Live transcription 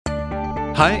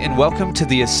Hi, and welcome to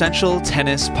the Essential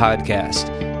Tennis Podcast,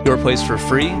 your place for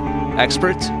free,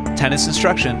 expert tennis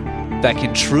instruction that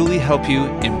can truly help you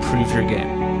improve your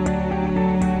game.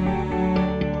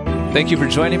 Thank you for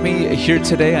joining me here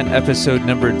today on episode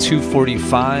number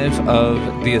 245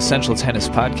 of the Essential Tennis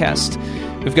Podcast.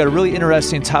 We've got a really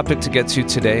interesting topic to get to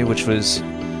today, which was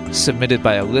submitted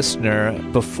by a listener.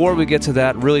 Before we get to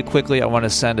that, really quickly, I want to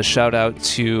send a shout out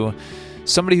to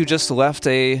somebody who just left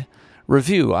a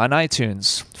review on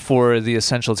iTunes for the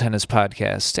Essential Tennis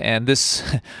Podcast. And this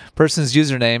person's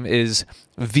username is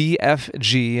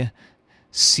VFGCGSF.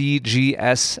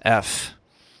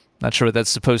 Not sure what that's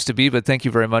supposed to be, but thank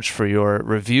you very much for your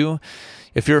review.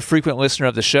 If you're a frequent listener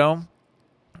of the show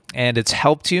and it's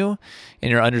helped you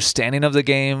in your understanding of the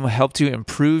game, helped you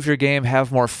improve your game,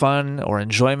 have more fun or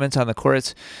enjoyment on the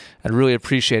court, I'd really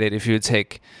appreciate it if you would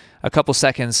take a couple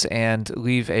seconds and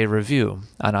leave a review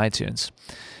on iTunes.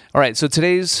 All right, so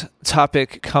today's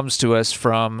topic comes to us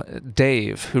from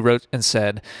Dave, who wrote and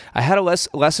said, I had a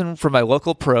lesson from my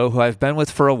local pro who I've been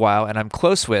with for a while and I'm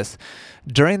close with.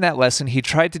 During that lesson, he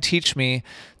tried to teach me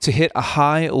to hit a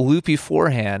high, loopy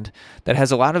forehand that has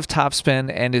a lot of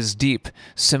topspin and is deep,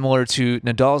 similar to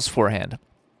Nadal's forehand.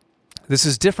 This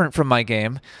is different from my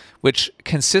game, which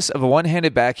consists of a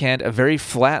one-handed backhand, a very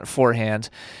flat forehand,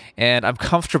 and I'm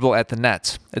comfortable at the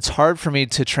net. It's hard for me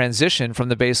to transition from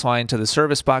the baseline to the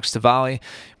service box to volley,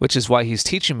 which is why he's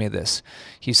teaching me this.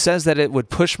 He says that it would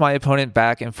push my opponent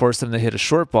back and force them to hit a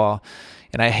short ball,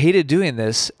 and I hated doing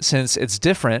this since it's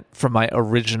different from my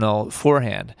original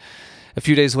forehand. A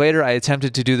few days later, I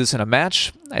attempted to do this in a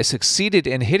match. I succeeded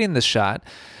in hitting the shot,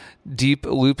 deep,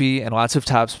 loopy, and lots of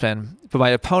topspin, but my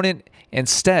opponent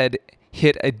instead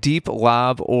hit a deep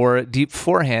lob or deep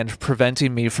forehand,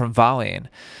 preventing me from volleying.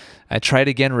 I tried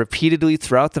again repeatedly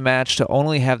throughout the match to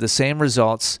only have the same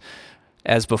results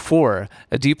as before,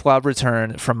 a deep lob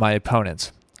return from my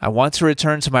opponent. I want to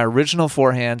return to my original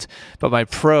forehand, but my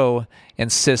pro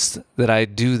insists that I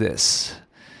do this.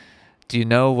 Do you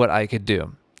know what I could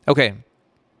do? Okay,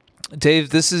 Dave,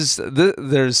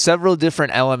 there's several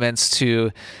different elements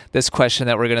to this question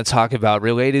that we're going to talk about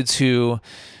related to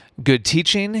good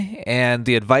teaching and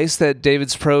the advice that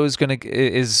David's pro is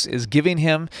giving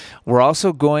him. We're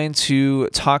also going to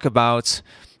talk about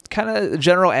kind of the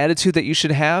general attitude that you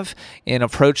should have in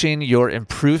approaching your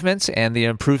improvement and the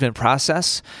improvement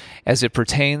process as it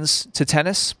pertains to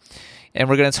tennis. And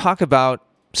we're going to talk about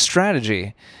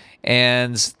strategy.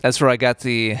 And that's where I got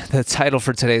the title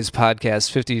for today's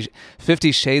podcast,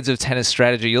 50 Shades of Tennis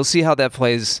Strategy. You'll see how that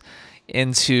plays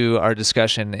into our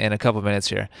discussion in a couple minutes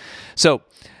here. So,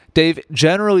 Dave,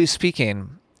 generally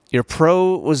speaking, your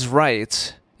pro was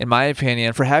right, in my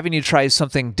opinion, for having you try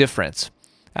something different.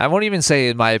 I won't even say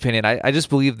in my opinion. I just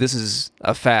believe this is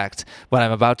a fact, what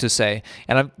I'm about to say.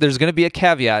 And there's going to be a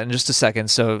caveat in just a second,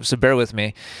 so bear with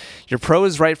me. Your pro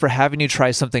is right for having you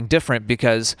try something different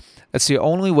because that's the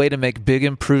only way to make big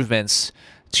improvements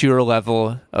to your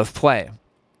level of play.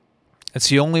 It's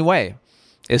the only way,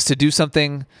 is to do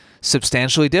something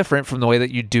substantially different from the way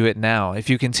that you do it now. If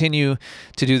you continue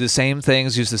to do the same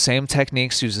things, use the same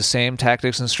techniques, use the same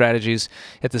tactics and strategies,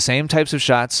 hit the same types of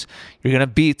shots, you're going to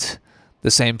beat the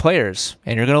same players,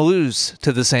 and you're going to lose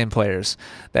to the same players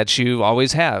that you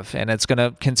always have, and it's going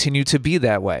to continue to be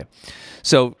that way.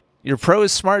 So your pro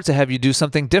is smart to have you do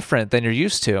something different than you're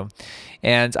used to,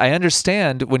 and I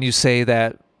understand when you say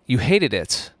that you hated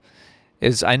it.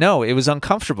 I know it was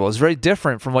uncomfortable. It was very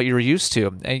different from what you were used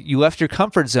to. And you left your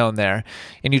comfort zone there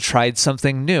and you tried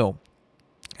something new.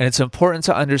 And it's important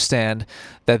to understand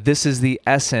that this is the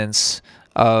essence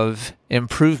of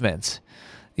improvement.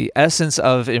 The essence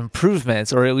of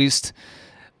improvements, or at least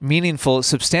meaningful,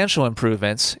 substantial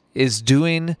improvements, is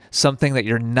doing something that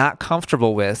you're not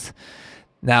comfortable with.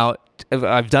 Now,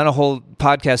 I've done a whole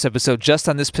podcast episode just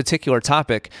on this particular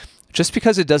topic. Just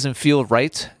because it doesn't feel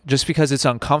right, just because it's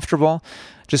uncomfortable,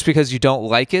 just because you don't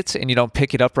like it and you don't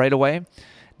pick it up right away,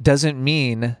 doesn't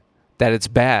mean that it's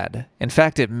bad. In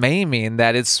fact, it may mean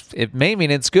it's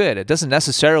good. It doesn't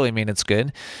necessarily mean it's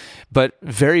good, but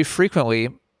very frequently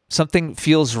something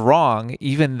feels wrong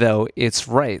even though it's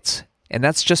right. And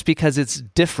that's just because it's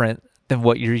different than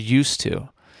what you're used to.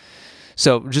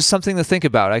 So just something to think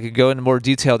about. I could go into more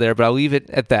detail there, but I'll leave it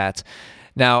at that.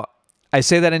 Now, I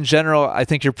say that in general, I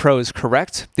think your pro is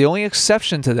correct. The only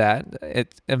exception to that,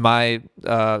 in my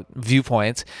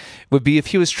viewpoint, would be if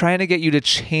he was trying to get you to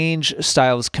change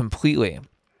styles completely.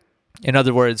 In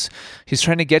other words, he's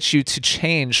trying to get you to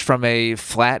change from a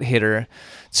flat hitter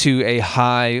to a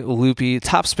high, loopy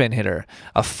topspin hitter,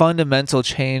 a fundamental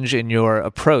change in your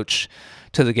approach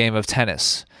to the game of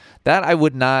tennis. That I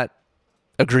would not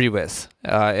agree with.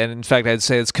 And in fact, I'd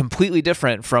say it's completely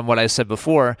different from what I said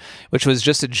before, which was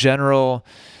just a general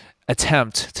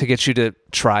attempt to get you to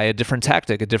try a different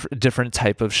tactic, a different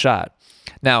type of shot.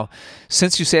 Now,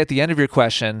 since you say at the end of your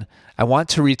question, I want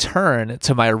to return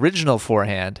to my original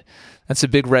forehand, that's a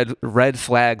big red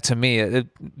flag to me. It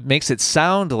makes it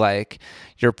sound like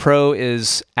your pro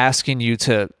is asking you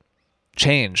to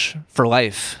change for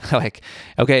life. Like,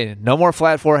 okay, no more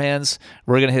flat forehands.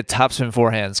 We're going to hit topspin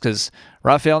forehands because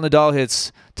Rafael Nadal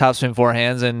hits topspin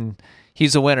forehands and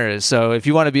he's a winner. So if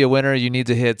you want to be a winner, you need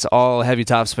to hit all heavy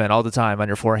topspin all the time on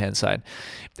your forehand side.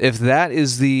 If that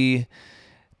is the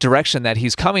direction that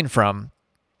he's coming from,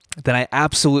 then I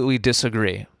absolutely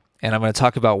disagree. And I'm going to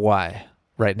talk about why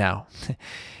right now.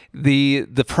 The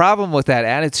problem with that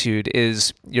attitude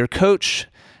is your coach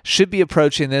should be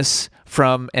approaching this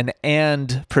from an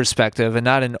and perspective and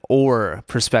not an or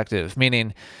perspective,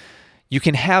 meaning you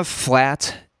can have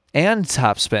flat and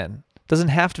topspin. It doesn't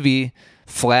have to be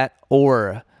flat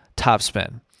or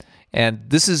topspin. And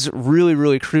this is really,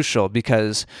 really crucial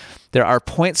because there are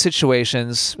point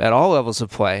situations at all levels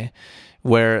of play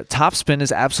where topspin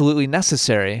is absolutely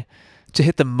necessary to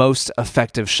hit the most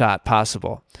effective shot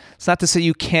possible. It's not to say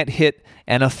you can't hit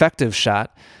an effective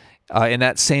shot in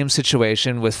that same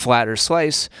situation with flat or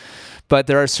slice, but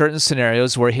there are certain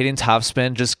scenarios where hitting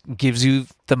topspin just gives you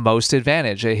the most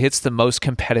advantage. It hits the most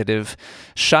competitive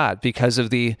shot because of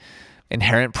the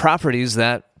inherent properties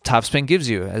that topspin gives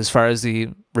you as far as the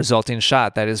resulting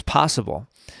shot that is possible.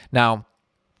 Now,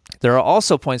 there are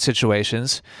also point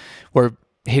situations where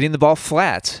hitting the ball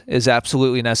flat is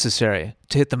absolutely necessary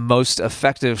to hit the most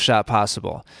effective shot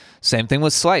possible. Same thing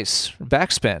with slice,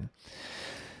 backspin.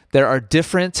 There are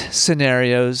different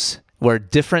scenarios where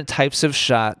different types of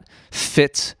shot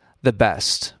fit the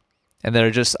best, and they're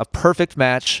just a perfect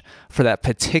match for that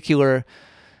particular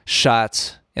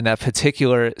shot in that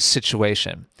particular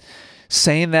situation.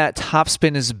 Saying that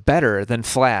topspin is better than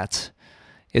flat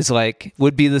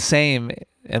would be the same,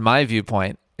 in my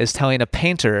viewpoint, as telling a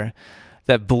painter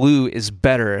that blue is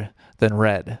better than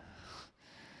red.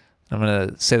 I'm going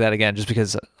to say that again just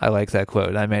because I like that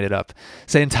quote. I made it up.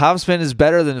 Saying topspin is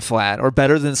better than flat or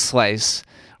better than slice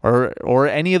or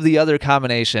any of the other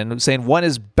combination, saying one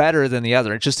is better than the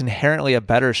other, it's just inherently a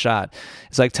better shot.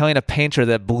 It's like telling a painter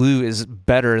that blue is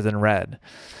better than red.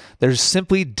 There's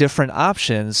simply different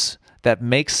options that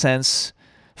make sense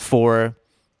for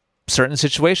certain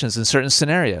situations and certain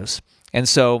scenarios. And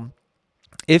so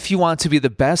if you want to be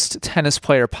the best tennis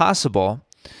player possible,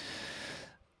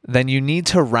 then you need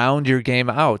to round your game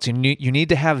out. You need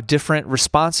to have different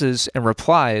responses and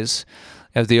replies.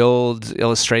 As the old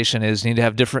illustration is, you need to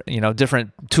have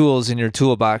different tools in your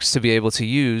toolbox to be able to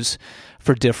use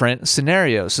for different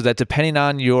scenarios, so that depending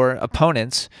on your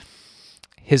opponent,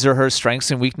 his or her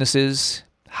strengths and weaknesses,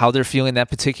 how they're feeling that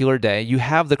particular day, you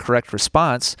have the correct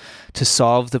response to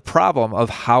solve the problem of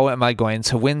how am I going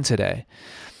to win today.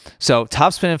 So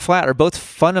topspin and flat are both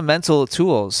fundamental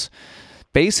tools,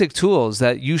 basic tools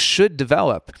that you should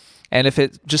develop. And if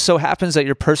it just so happens that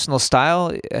your personal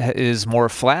style is more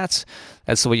flat,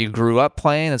 that's the way you grew up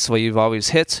playing, that's the way you've always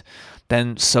hit,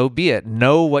 then so be it.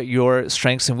 Know what your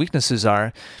strengths and weaknesses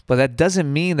are, but that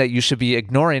doesn't mean that you should be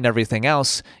ignoring everything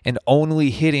else and only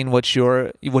hitting what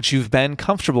you've been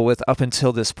comfortable with up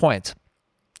until this point.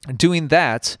 Doing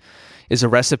that is a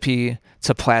recipe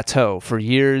to plateau for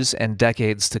years and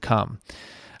decades to come.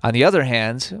 On the other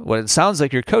hand, what it sounds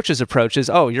like your coach's approach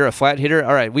is, oh, you're a flat hitter?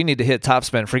 All right, we need to hit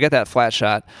topspin. Forget that flat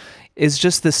shot. Is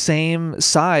just the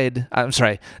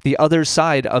other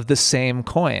side of the same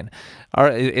coin.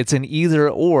 It's an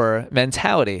either-or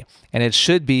mentality, and it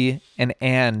should be an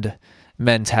and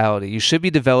mentality. You should be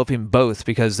developing both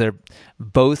because they're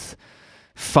both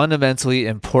fundamentally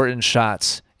important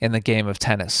shots in the game of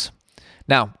tennis.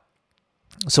 Now,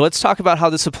 so let's talk about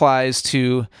how this applies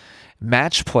to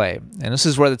match play. And this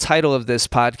is where the title of this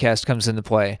podcast comes into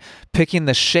play, picking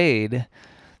the shade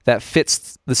that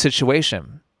fits the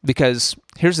situation. Because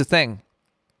here's the thing,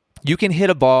 you can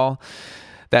hit a ball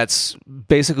that's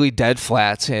basically dead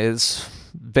flat. It's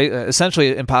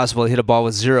essentially impossible to hit a ball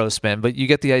with zero spin, but you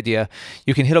get the idea.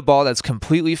 You can hit a ball that's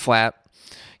completely flat.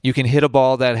 You can hit a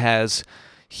ball that has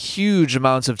huge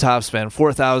amounts of topspin,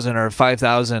 4,000 or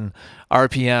 5,000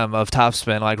 RPM of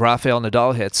topspin like Rafael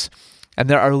Nadal hits. And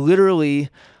there are literally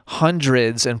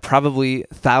hundreds and probably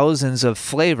thousands of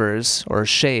flavors or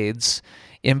shades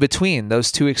in between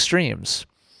those two extremes.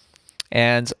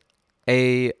 And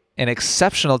an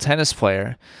exceptional tennis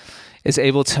player is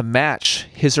able to match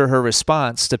his or her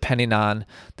response depending on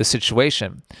the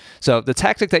situation. So the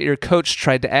tactic that your coach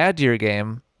tried to add to your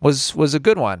game was a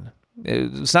good one.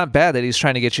 It's not bad that he's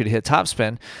trying to get you to hit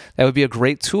topspin. That would be a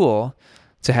great tool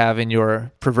to have in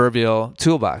your proverbial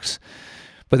toolbox.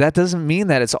 But that doesn't mean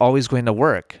that it's always going to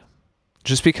work.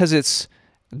 Just because it's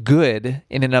good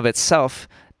in and of itself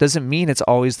doesn't mean it's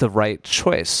always the right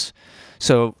choice.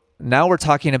 So now we're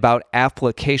talking about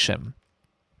application.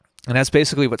 And that's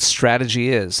basically what strategy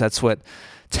is. That's what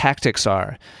tactics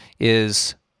are,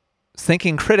 is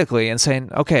thinking critically and saying,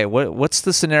 okay, what's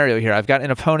the scenario here? I've got an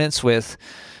opponent with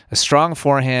a strong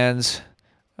forehand,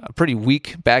 a pretty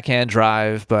weak backhand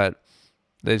drive, but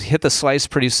they hit the slice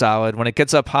pretty solid. When it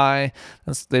gets up high,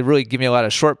 they really give me a lot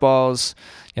of short balls.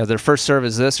 Their first serve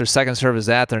is this, their second serve is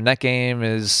that, their net game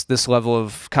is this level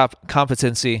of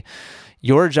competency.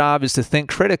 Your job is to think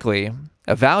critically,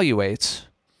 evaluate,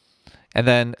 and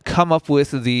then come up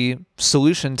with the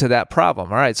solution to that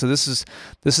problem. All right, so this is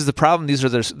the problem. These are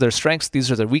their strengths. These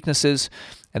are their weaknesses.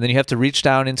 And then you have to reach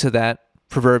down into that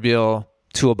proverbial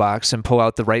toolbox and pull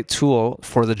out the right tool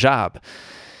for the job.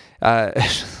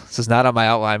 This is not on my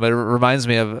outline, but it reminds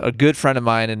me of a good friend of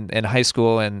mine in high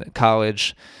school and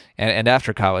college and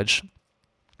after college.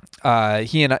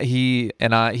 He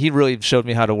really showed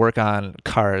me how to work on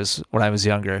cars when I was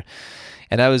younger.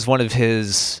 And that was one of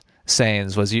his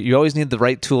sayings, was you always need the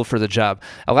right tool for the job.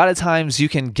 A lot of times you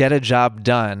can get a job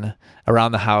done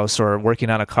around the house or working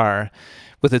on a car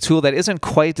with a tool that isn't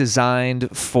quite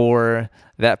designed for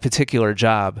that particular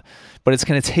job, but it's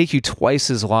going to take you twice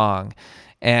as long,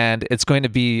 and it's going to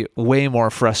be way more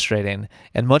frustrating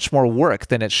and much more work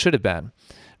than it should have been.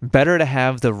 Better to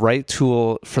have the right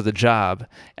tool for the job.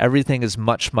 Everything is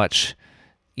much, much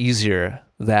easier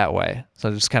that way.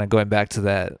 So just kind of going back to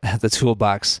the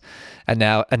toolbox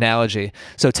analogy.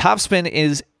 So topspin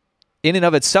is in and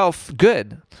of itself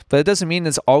good, but it doesn't mean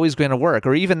it's always going to work,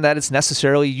 or even that it's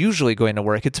necessarily usually going to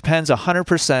work. It depends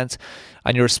 100%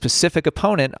 on your specific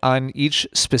opponent on each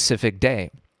specific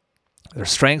day. Their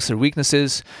strengths, their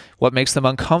weaknesses, what makes them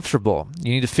uncomfortable.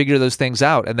 You need to figure those things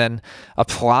out and then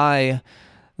apply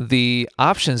the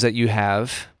options that you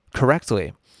have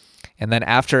correctly. And then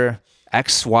after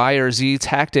X, Y, or Z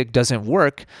tactic doesn't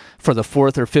work for the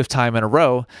fourth or fifth time in a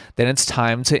row, then it's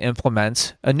time to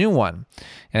implement a new one.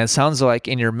 And it sounds like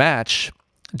in your match,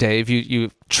 Dave,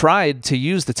 you tried to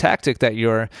use the tactic that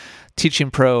your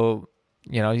teaching pro,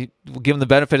 you give him the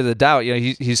benefit of the doubt.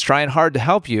 He's trying hard to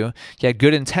help you. He had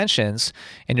good intentions,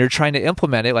 and you're trying to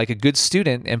implement it like a good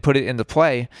student and put it into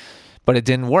play, but it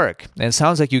didn't work. And it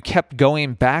sounds like you kept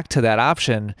going back to that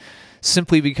option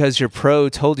simply because your pro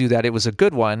told you that it was a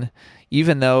good one,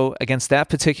 even though against that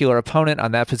particular opponent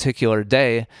on that particular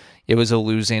day, it was a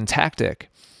losing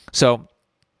tactic. So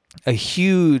a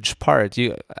huge part,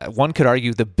 one could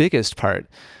argue the biggest part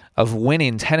of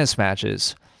winning tennis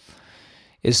matches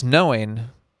is knowing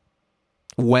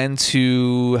when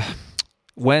to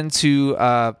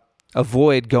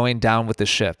avoid going down with the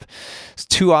ship.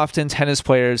 Too often, tennis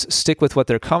players stick with what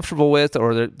they're comfortable with,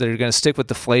 or they're going to stick with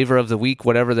the flavor of the week,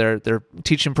 whatever their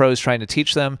teaching pro is trying to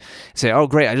teach them. Say, oh,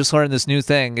 great, I just learned this new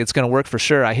thing. It's going to work for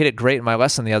sure. I hit it great in my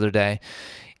lesson the other day.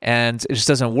 And it just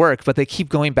doesn't work, but they keep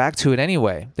going back to it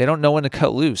anyway. They don't know when to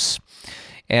cut loose.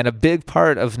 And a big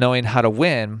part of knowing how to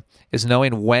win is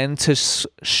knowing when to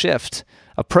shift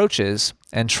approaches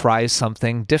and try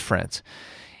something different.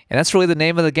 And that's really the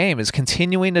name of the game, is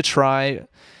continuing to try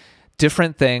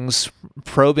different things,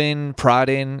 probing,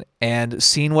 prodding, and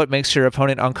seeing what makes your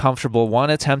opponent uncomfortable one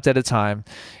attempt at a time.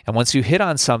 And once you hit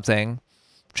on something,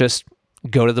 just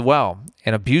go to the well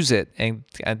and abuse it and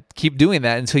keep doing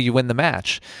that until you win the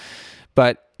match.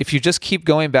 But if you just keep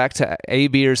going back to A,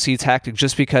 B, or C tactic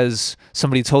just because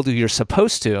somebody told you you're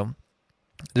supposed to,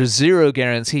 there's zero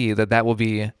guarantee that will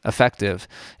be effective.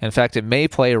 In fact, it may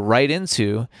play right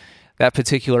into that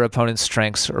particular opponent's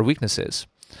strengths or weaknesses.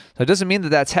 So it doesn't mean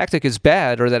that tactic is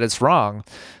bad or that it's wrong,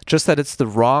 just that it's the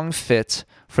wrong fit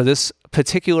for this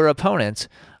particular opponent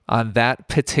on that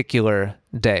particular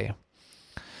day.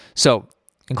 So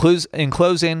in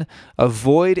closing,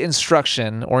 avoid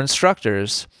instruction or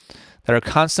instructors that are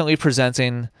constantly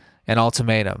presenting an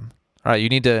ultimatum. All right, you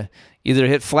need to either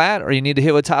hit flat or you need to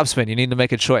hit with topspin. You need to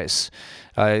make a choice.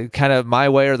 Kind of my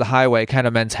way or the highway kind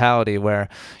of mentality, where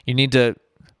you need to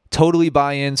totally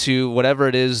buy into whatever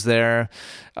it is their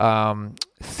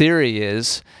theory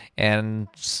is. And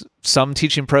some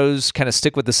teaching pros kind of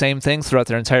stick with the same thing throughout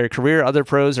their entire career. Other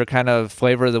pros are kind of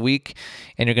flavor of the week,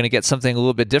 and you're going to get something a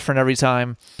little bit different every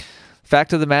time.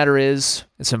 Fact of the matter is,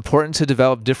 it's important to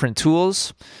develop different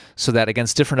tools so that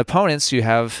against different opponents, you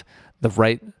have the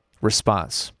right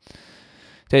response.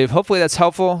 Dave, hopefully that's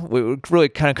helpful. We really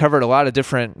kind of covered a lot of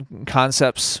different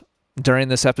concepts during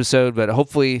this episode, but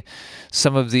hopefully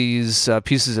some of these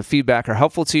pieces of feedback are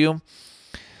helpful to you.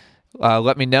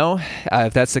 Let me know.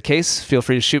 If that's the case, feel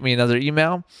free to shoot me another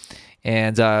email.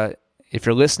 And if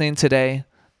you're listening today,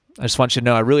 I just want you to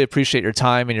know I really appreciate your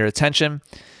time and your attention.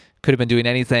 Could have been doing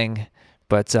anything,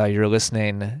 but you're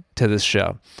listening to this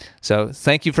show. So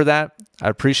thank you for that. I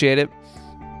appreciate it,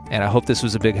 and I hope this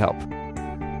was a big help.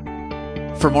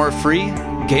 For more free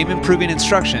game-improving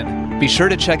instruction, be sure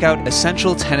to check out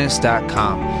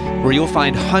EssentialTennis.com, where you'll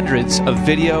find hundreds of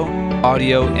video,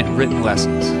 audio, and written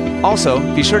lessons. Also,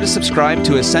 be sure to subscribe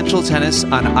to Essential Tennis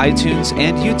on iTunes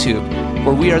and YouTube,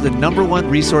 where we are the #1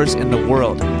 resource in the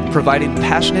world, providing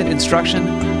passionate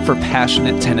instruction for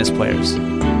passionate tennis players.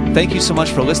 Thank you so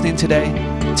much for listening today.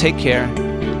 Take care,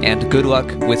 and good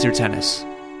luck with your tennis.